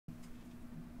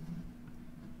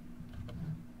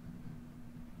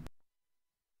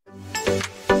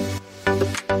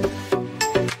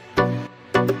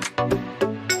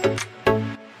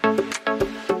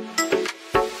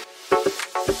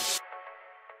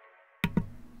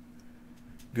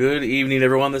Good evening,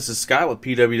 everyone. This is Scott with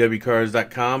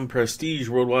PWWCards.com, Prestige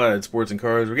Worldwide Sports and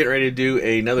Cards. We're getting ready to do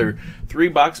another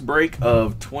 3-box break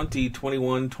of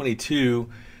 2021-22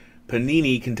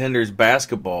 Panini Contenders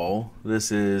basketball.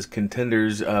 This is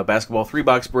Contenders basketball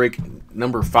 3-box break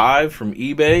number 5 from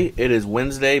eBay. It is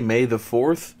Wednesday, May the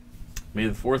 4th. May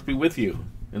the 4th be with you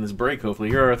in this break, hopefully.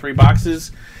 Here are our 3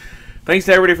 boxes. Thanks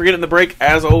to everybody for getting the break.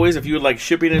 As always, if you would like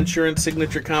shipping, insurance,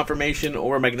 signature confirmation,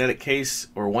 or a magnetic case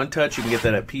or one-touch, you can get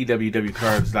that at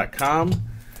pwwcards.com.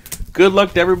 Good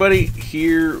luck to everybody.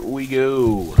 Here we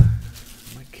go.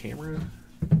 My camera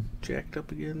jacked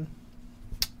up again.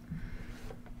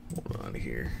 Hold on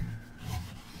here.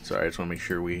 Sorry, I just want to make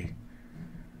sure we...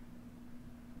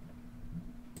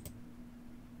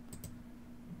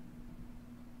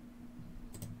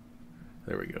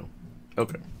 There we go.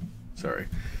 Okay. Sorry.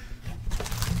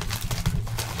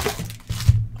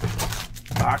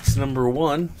 Box number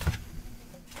 1.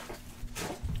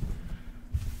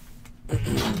 There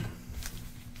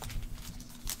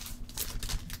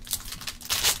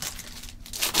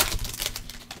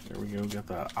we go. Got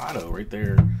the auto right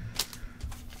there.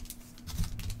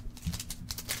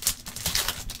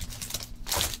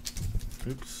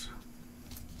 Oops.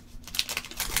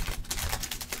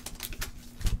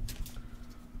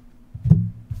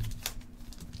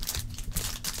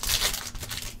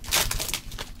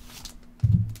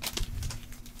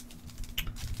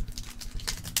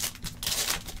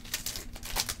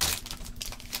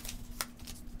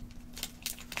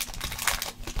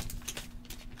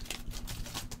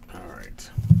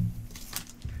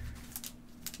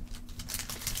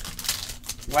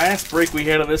 Last break we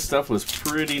had of this stuff was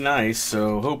pretty nice,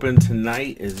 so hoping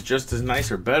tonight is just as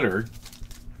nice or better.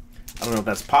 I don't know if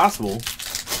that's possible,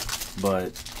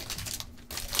 but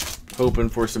hoping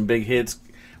for some big hits.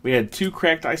 We had 2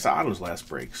 cracked ice autos last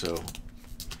break, so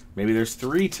maybe there's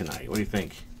 3 tonight. What do you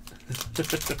think?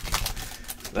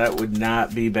 That would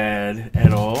not be bad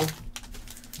at all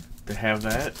to have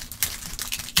that.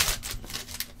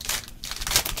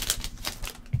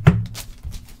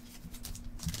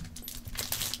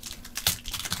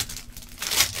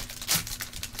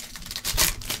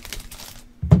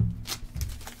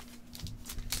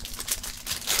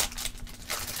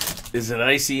 Is it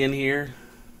icy in here?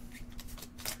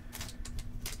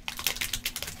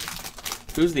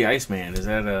 Who's the Iceman? Is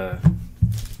that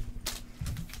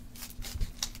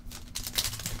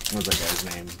what's that guy's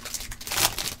name?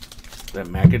 Is that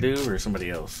McAdoo or somebody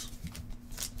else?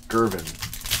 Gervin.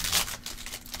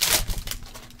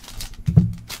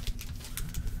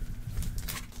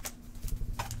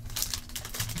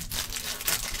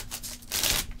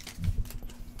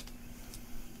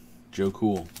 Joe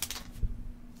Cool.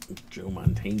 Joe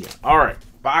Montana. All right,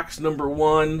 box number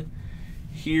 1.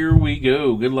 Here we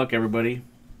go. Good luck, everybody.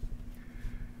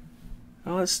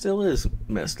 Oh, it still is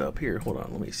messed up. Here, hold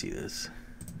on. Let me see this.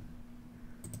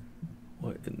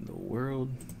 What in the world?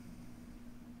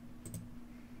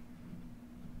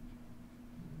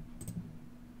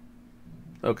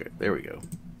 Okay, there we go.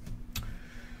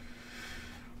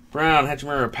 Brown,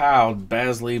 Hachimura, Powell,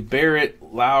 Basley, Barrett,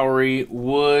 Lowry,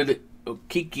 Wood,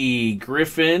 Okiki,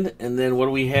 Griffin, and then what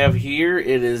do we have here?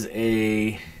 It is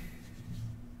a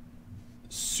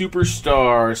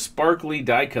superstar sparkly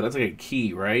die cut. That's like a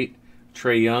key, right?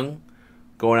 Trae Young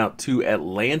going out to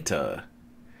Atlanta.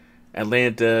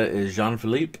 Atlanta is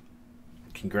Jean-Philippe.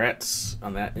 Congrats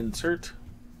on that insert.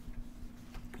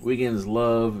 Wiggins,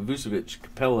 Love, Vucevic,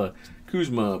 Capella,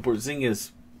 Kuzma, Porzingis,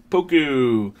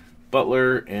 Poku,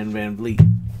 Butler, and Van Vliet.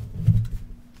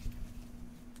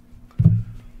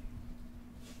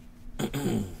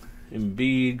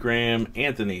 Embiid, Graham,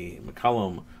 Anthony,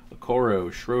 McCollum,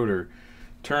 Okoro, Schroeder,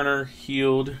 Turner,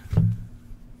 Heald,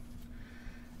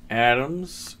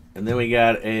 Adams, and then we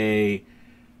got a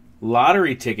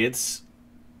lottery tickets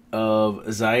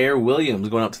of Zaire Williams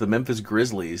going out to the Memphis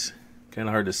Grizzlies. Kind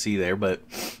of hard to see there, but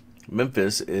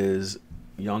Memphis is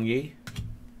Yongyi.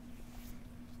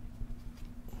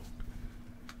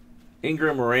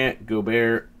 Ingram, Morant,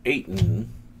 Gobert,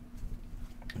 Ayton,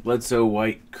 Bledsoe,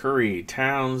 White, Curry,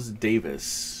 Towns,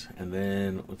 Davis. And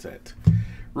then, what's that?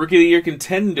 Rookie of the Year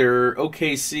contender,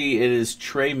 OKC. It is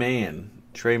Trey Mann.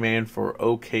 Trey Mann for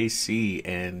OKC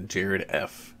and Jared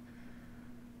F.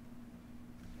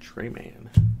 Trey Mann.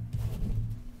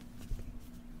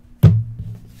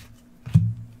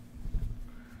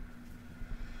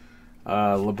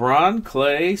 LeBron,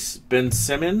 Clay, Ben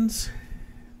Simmons,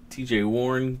 TJ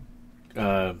Warren,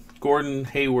 Gordon,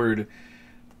 Hayward,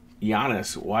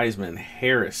 Giannis, Wiseman,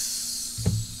 Harris.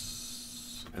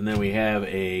 And then we have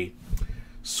a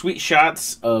sweet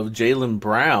shots of Jaylen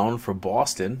Brown for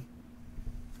Boston.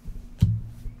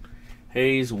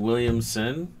 Hayes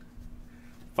Williamson,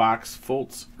 Fox,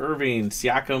 Fultz, Irving,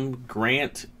 Siakam,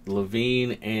 Grant,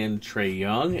 Levine, and Trae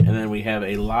Young. And then we have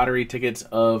a lottery tickets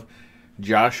of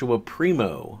Joshua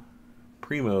Primo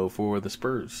for the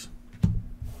Spurs.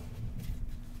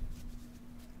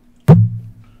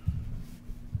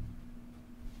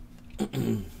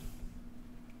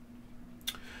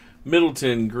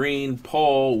 Middleton, Green,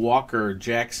 Paul, Walker,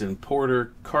 Jackson,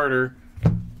 Porter, Carter,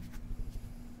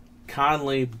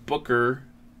 Conley, Booker,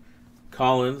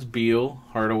 Collins, Beal,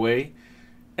 Hardaway,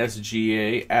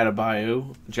 SGA,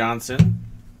 Adebayo, Johnson,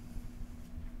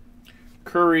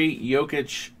 Curry,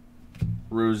 Jokic,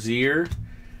 Rozier.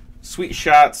 Sweet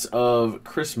shots of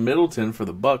Chris Middleton for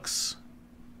the Bucks.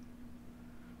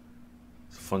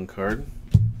 It's a fun card.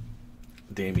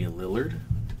 Damian Lillard.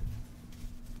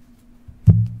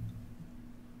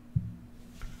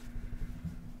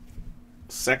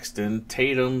 Sexton,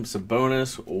 Tatum,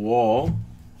 Sabonis, Wall,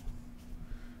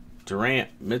 Durant,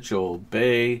 Mitchell,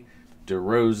 Bay,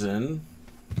 DeRozan.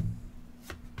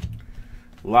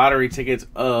 Lottery tickets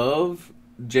of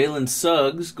Jalen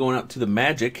Suggs going out to the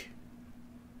Magic.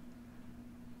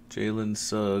 Jalen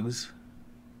Suggs.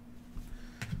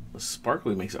 The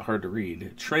sparkly makes it hard to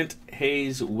read. Trent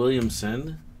Hayes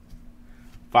Williamson,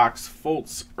 Fox,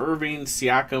 Fultz, Irving,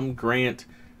 Siakam, Grant,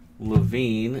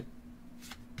 Levine.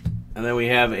 And then we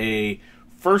have a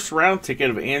first round ticket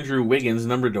of Andrew Wiggins,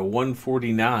 numbered to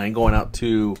 149, going out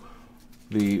to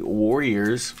the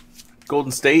Warriors.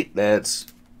 Golden State, that's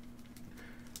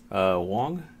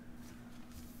Wong.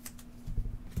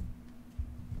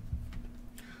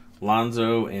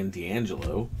 Lonzo and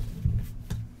D'Angelo.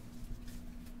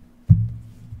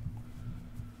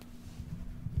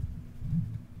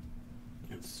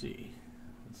 Let's see.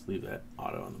 Let's leave that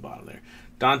auto on the bottom there.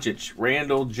 Doncic,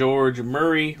 Randall, George,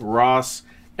 Murray, Ross,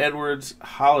 Edwards,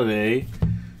 Holiday.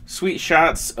 Sweet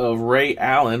shots of Ray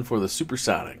Allen for the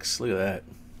Supersonics. Look at that.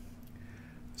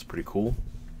 That's pretty cool.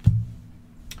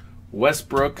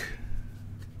 Westbrook,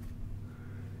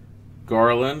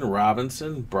 Garland,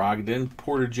 Robinson, Brogdon,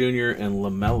 Porter Jr., and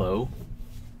LaMelo.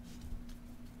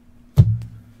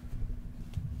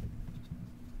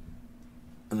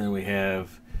 And then we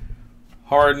have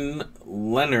Harden,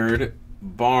 Leonard,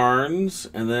 Barnes,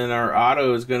 and then our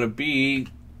auto is going to be,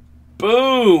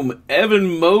 boom,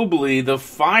 Evan Mobley, the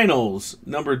finals,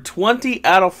 number 20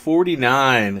 out of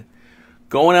 49,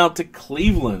 going out to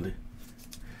Cleveland.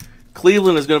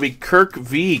 Cleveland is going to be Kirk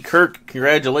V. Kirk,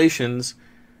 congratulations.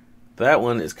 That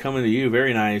one is coming to you.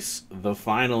 Very nice. The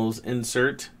finals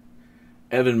insert,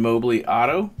 Evan Mobley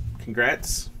auto.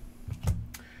 Congrats.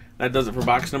 That does it for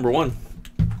box number 1.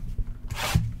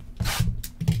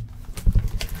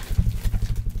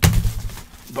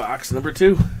 Box number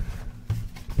 2.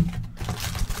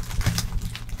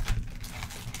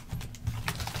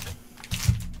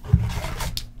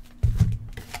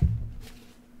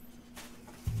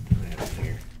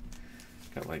 Here.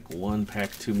 Got like one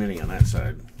pack too many on that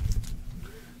side.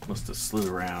 Must have slid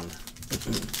around.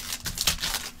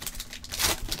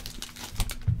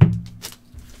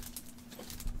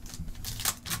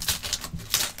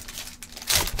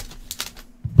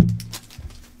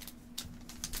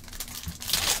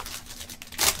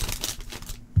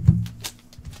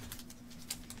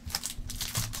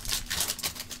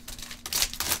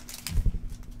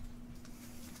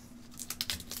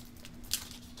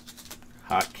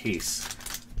 Hot case.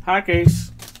 Hot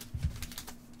case.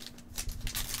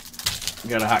 We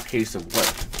got a hot case of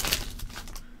what?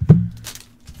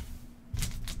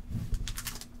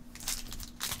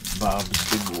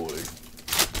 Bob's Big Boy.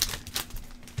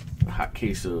 A hot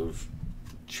case of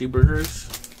cheeseburgers.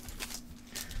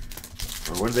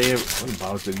 Or what do they have? What did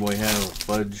Bob's Big Boy have? A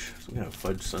fudge? Some kind of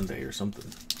fudge sundae or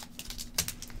something.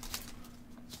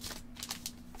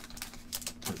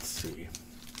 Let's see.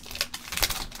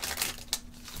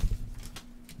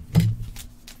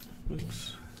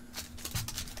 Oops.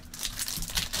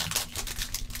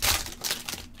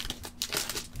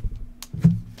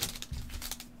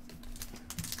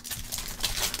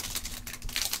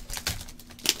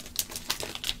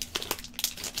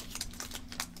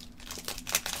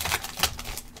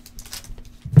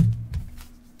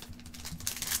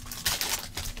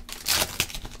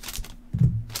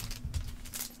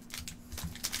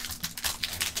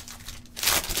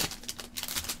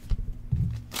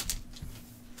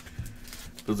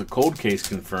 If it was a cold case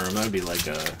confirmed, that'd be like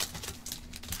a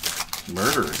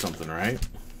murder or something, right?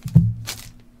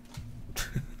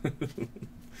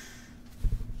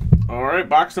 All right,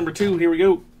 box number 2. Here we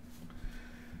go.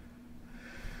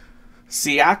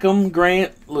 Siakam,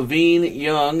 Grant, Levine,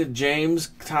 Young, James,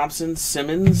 Thompson,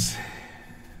 Simmons,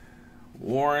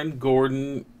 Warren,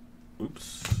 Gordon,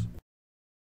 Oops.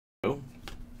 Oh.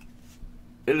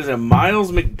 It is a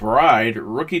Miles McBride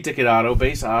rookie ticket auto,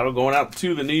 base auto, going out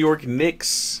to the New York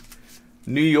Knicks.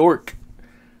 New York.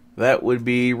 That would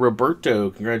be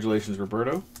Roberto. Congratulations,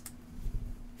 Roberto.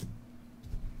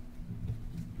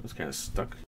 I was kind of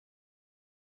stuck.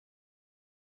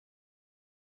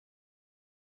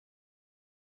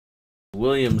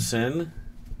 Williamson.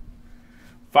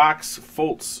 Fox,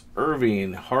 Fultz,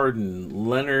 Irving, Harden,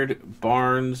 Leonard,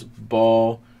 Barnes,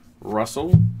 Ball,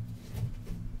 Russell.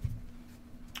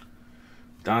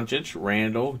 Doncic,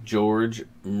 Randall, George,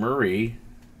 Murray.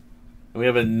 And we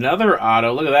have another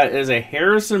auto. Look at that. It is a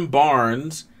Harrison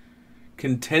Barnes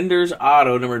Contenders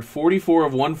auto, numbered 44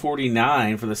 of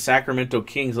 149 for the Sacramento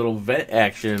Kings. Little vet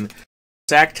action.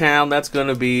 Sacktown, that's going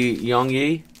to be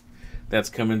Youngyi. That's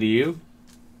coming to you.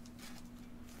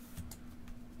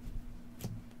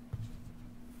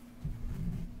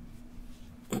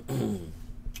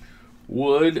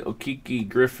 Wood, Okeke,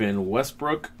 Griffin,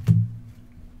 Westbrook,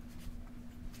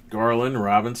 Garland,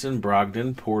 Robinson,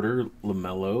 Brogdon, Porter,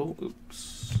 LaMelo.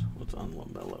 Oops, what's on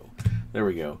LaMelo? There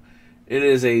we go. It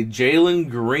is a Jalen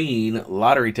Green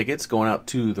lottery tickets going out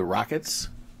to the Rockets.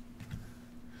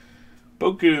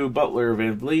 Boku, Butler,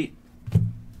 Van Vliet,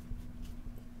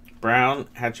 Brown,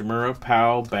 Hachimura,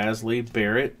 Powell, Basley,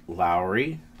 Barrett,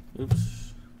 Lowry. Oops.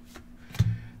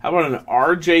 How about an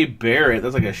R.J. Barrett?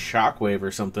 That's like a shockwave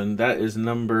or something. That is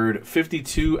numbered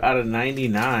 52 out of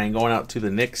 99 going out to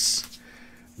the Knicks.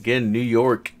 Again, New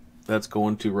York. That's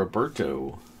going to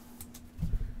Roberto.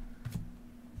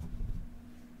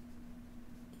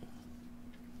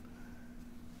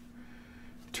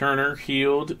 Turner,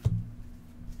 Heald,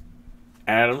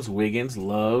 Adams, Wiggins,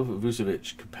 Love,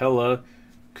 Vucevic, Capella,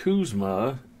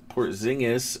 Kuzma,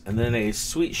 Porzingis, and then a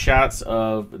sweet shots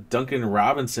of Duncan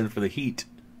Robinson for the Heat.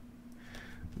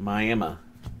 Miami,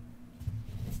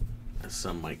 as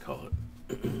some might call it.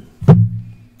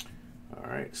 All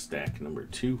right, stack number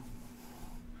 2.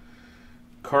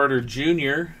 Carter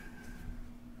Jr.,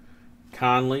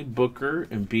 Conley, Booker,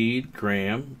 Embiid,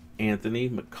 Graham, Anthony,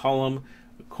 McCollum,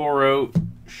 Okoro,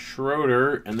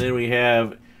 Schroeder, and then we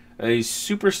have a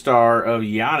superstar of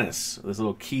Giannis. This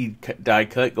little key die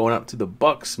cut going up to the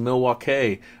Bucks,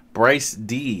 Milwaukee. Bryce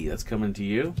D. That's coming to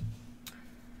you.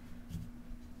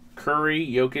 Curry,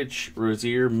 Jokic,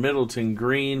 Rozier, Middleton,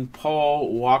 Green,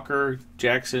 Paul, Walker,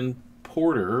 Jackson,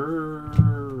 Porter.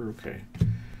 Okay.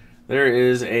 There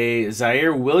is a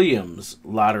Zaire Williams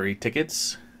lottery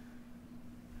tickets.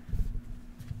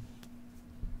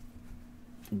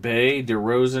 Bay,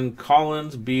 DeRozan,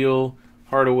 Collins, Beal,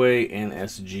 Hardaway, and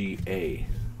SGA.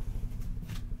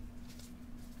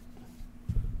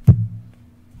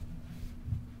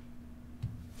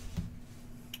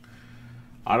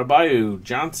 Adebayo,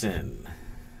 Johnson,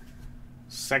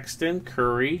 Sexton,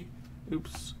 Curry,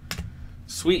 oops,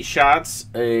 sweet shots,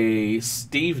 a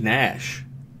Steve Nash.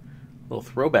 Little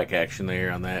throwback action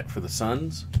there on that for the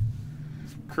Suns.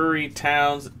 Curry,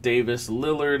 Towns, Davis,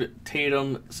 Lillard,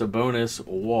 Tatum, Sabonis,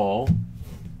 Wall,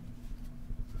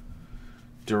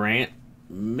 Durant,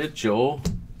 Mitchell.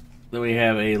 Then we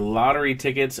have a lottery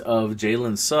tickets of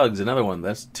Jalen Suggs, another one.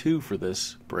 That's 2 for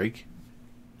this break.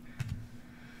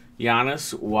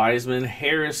 Giannis, Wiseman,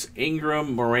 Harris,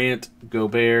 Ingram, Morant,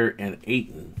 Gobert, and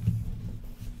Ayton.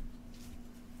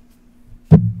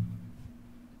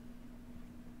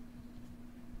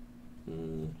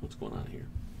 What's going on here?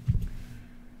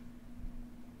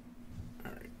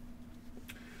 All right.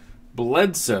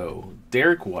 Bledsoe,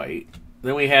 Derek White.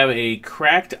 Then we have a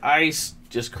cracked ice,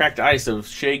 just cracked ice of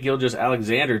Shai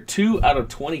Gilgeous-Alexander. 2 out of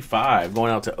 25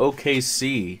 going out to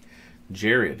OKC.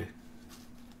 Jared.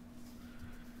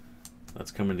 That's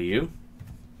coming to you.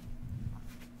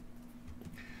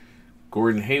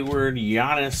 Gordon Hayward,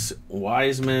 Giannis,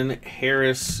 Wiseman,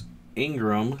 Harris,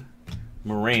 Ingram,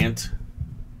 Morant,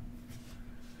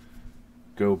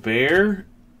 Gobert,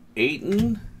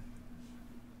 Ayton,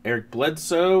 Eric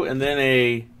Bledsoe, and then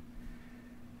a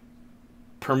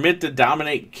permit to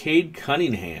dominate Cade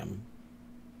Cunningham.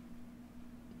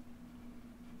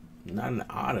 Not an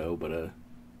auto, but a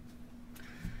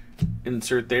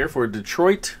insert there for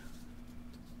Detroit.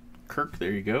 Kirk,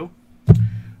 there you go.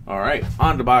 All right,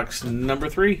 on to box number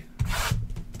 3. Well,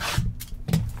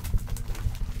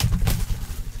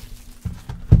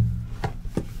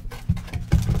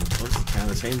 it's kind of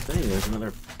the same thing. There's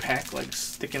another pack like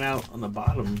sticking out on the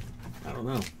bottom. I don't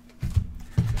know.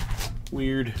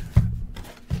 Weird.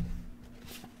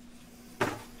 I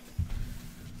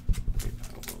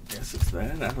guess it's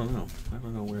that. I don't know. I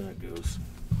don't know where that goes.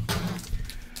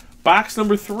 Box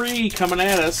number 3 coming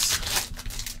at us.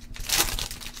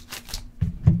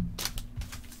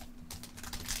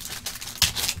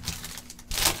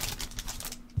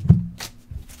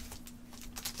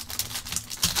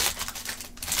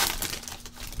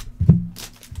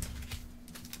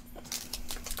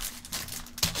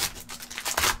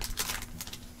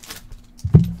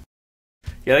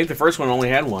 Yeah, I think the first one only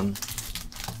had one.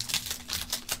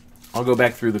 I'll go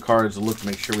back through the cards to look to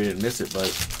make sure we didn't miss it, but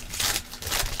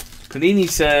Panini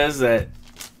says that,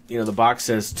 you know, the box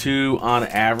says 2 on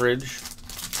average.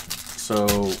 So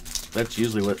that's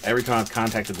usually what, every time I've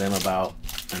contacted them about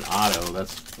an auto,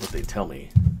 that's what they tell me.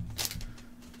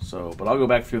 So, but I'll go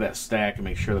back through that stack and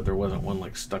make sure that there wasn't one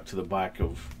like stuck to the back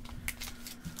of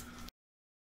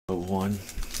one.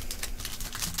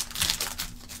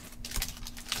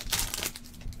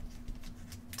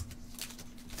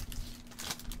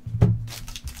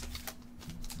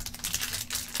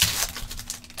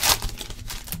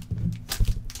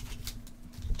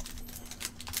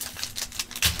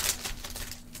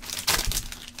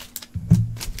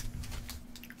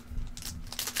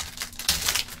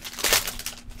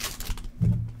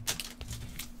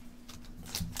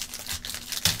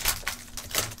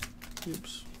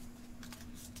 Oops.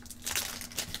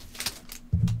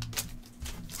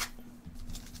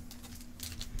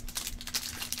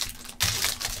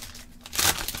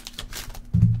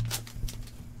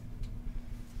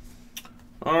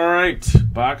 All right,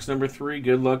 box number 3.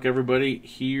 Good luck, everybody.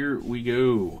 Here we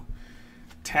go.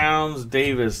 Towns,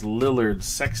 Davis, Lillard,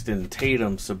 Sexton,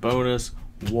 Tatum, Sabonis,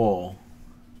 Wall.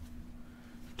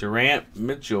 Durant,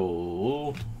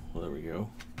 Mitchell. Well, there we go.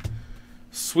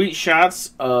 Sweet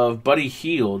shots of Buddy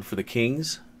Hield for the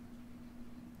Kings.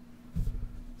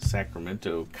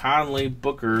 Sacramento. Conley,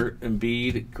 Booker,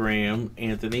 Embiid, Graham,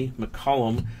 Anthony,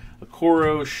 McCollum,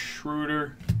 Okoro,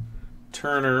 Schroeder,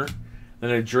 Turner. Then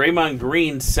a Draymond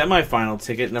Green semifinal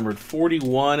ticket, numbered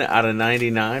 41 out of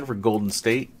 99 for Golden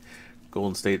State.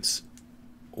 Golden State's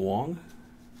Wong.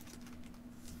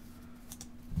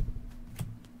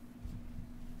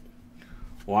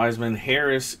 Wiseman,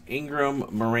 Harris, Ingram,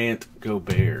 Morant,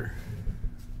 Gobert.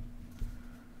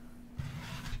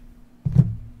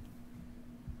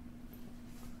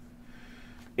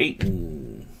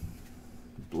 Ayton,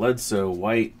 Bledsoe,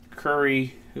 White,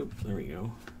 Curry. Oop, there we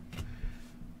go.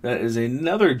 That is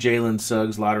another Jalen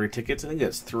Suggs lottery tickets. I think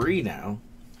that's 3 now.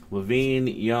 Levine,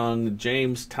 Young,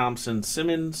 James, Thompson,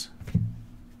 Simmons.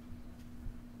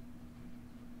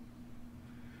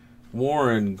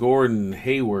 Warren, Gordon,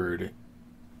 Hayward,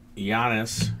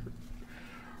 Giannis.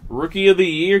 Rookie of the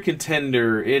Year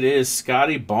contender, it is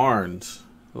Scotty Barnes.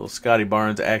 A little Scotty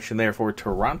Barnes action there for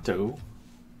Toronto.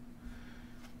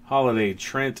 Holiday,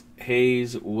 Trent,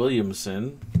 Hayes,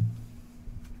 Williamson.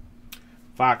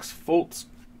 Fox, Fultz,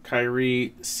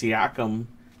 Kyrie, Siakam,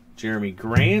 Jeremy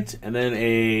Grant. And then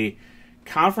a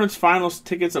conference finals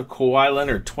tickets of Kawhi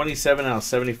Leonard, 27 out of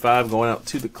 75, going out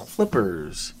to the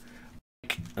Clippers.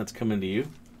 That's coming to you.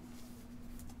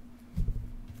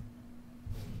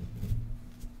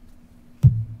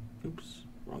 Oops,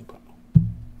 wrong pile.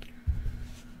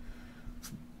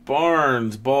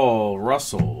 Barnes, Ball,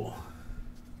 Russell,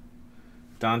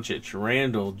 Doncic,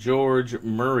 Randall, George,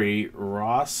 Murray,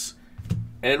 Ross,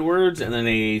 Edwards, and then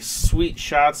a sweet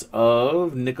shots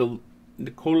of Nikola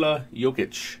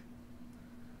Jokic.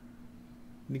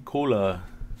 Nikola.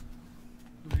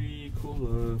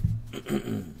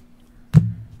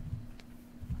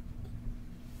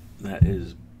 That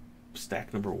is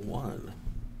stack number 1.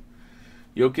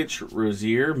 Jokic,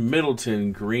 Rozier,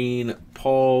 Middleton, Green,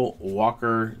 Paul,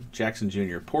 Walker, Jackson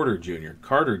Jr., Porter Jr.,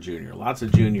 Carter Jr., lots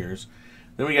of juniors.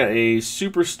 Then we got a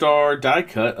superstar die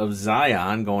cut of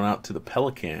Zion going out to the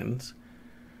Pelicans.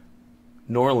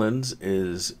 Norlands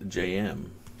is JM.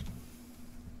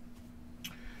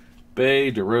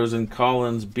 Bay, DeRozan,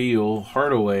 Collins, Beal,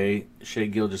 Hardaway, Shai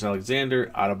Gilgeous-Alexander,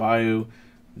 Adebayo,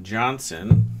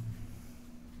 Johnson,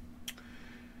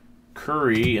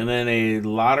 Curry, and then a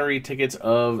lottery tickets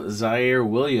of Zaire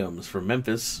Williams for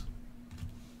Memphis.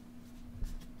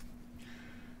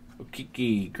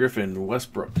 Okiki, Griffin,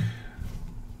 Westbrook,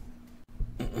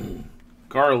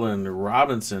 Garland,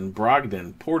 Robinson,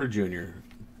 Brogdon, Porter Jr.,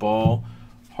 Ball,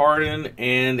 Harden,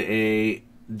 and a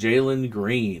Jalen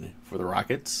Green for the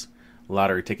Rockets.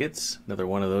 Lottery tickets, another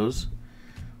one of those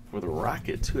for the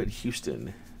Rockets. Who had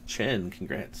Houston? Chen,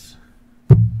 congrats.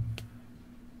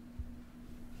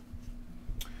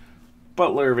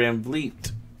 Butler, Van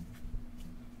Vliet,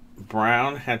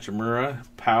 Brown, Hachimura,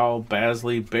 Powell,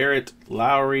 Basley, Barrett,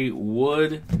 Lowry,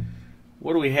 Wood.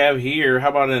 What do we have here? How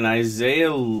about an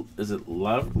Isaiah, is it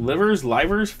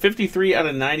Livers? 53 out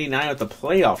of 99 with the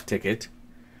playoff ticket.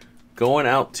 Going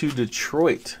out to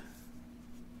Detroit.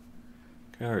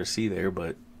 Kind of hard to see there,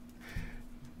 but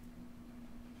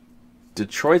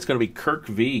Detroit's going to be Kirk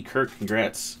V. Kirk,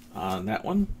 congrats on that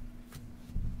one.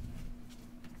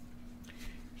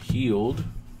 Healed.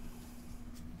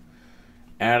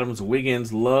 Adams,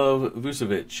 Wiggins, Love,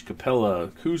 Vucevic, Capella,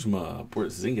 Kuzma,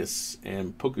 Porzingis,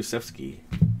 and Pokusevski.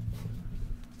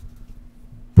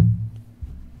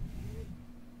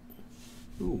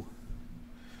 Ooh.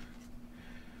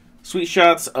 Sweet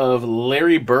shots of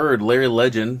Larry Bird, Larry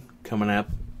Legend, coming up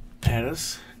at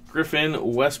us.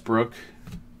 Griffin, Westbrook,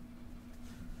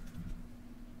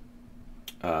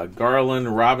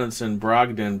 Garland, Robinson,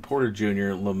 Brogdon, Porter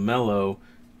Jr., LaMelo,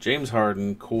 James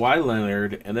Harden, Kawhi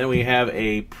Leonard, and then we have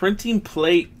a printing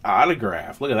plate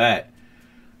autograph. Look at that.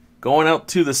 Going out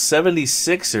to the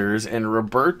 76ers and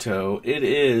Roberto, it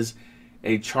is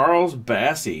a Charles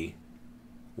Bassey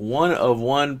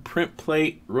 1/1 print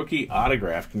plate rookie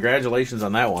autograph. Congratulations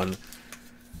on that one.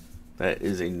 That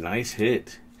is a nice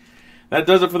hit. That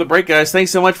does it for the break, guys.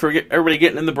 Thanks so much for everybody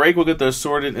getting in the break. We'll get those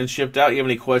sorted and shipped out. You have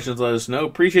any questions, let us know.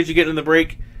 Appreciate you getting in the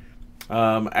break.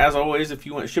 As always, if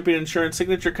you want shipping, insurance,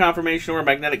 signature confirmation, or a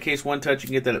magnetic case one-touch, you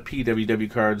can get that at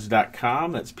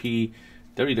pwwcards.com. That's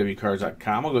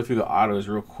pwwcards.com. I'll go through the autos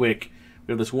real quick.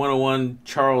 We have this 1/1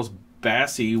 Charles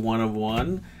Bassey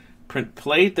 1/1 print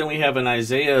plate. Then we have an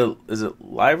Isaiah, is it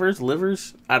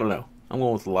Livers? I don't know. I'm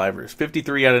going with Livers.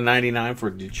 53/99 for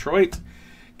Detroit.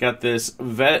 Got this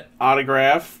vet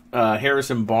autograph,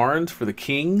 Harrison Barnes for the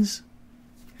Kings.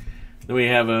 Then we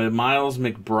have a Miles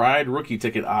McBride rookie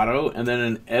ticket auto, and then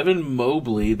an Evan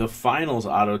Mobley, the finals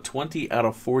auto,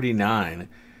 20/49,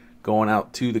 going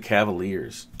out to the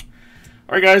Cavaliers.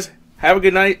 All right, guys, have a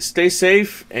good night, stay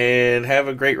safe, and have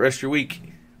a great rest of your week.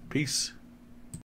 Peace.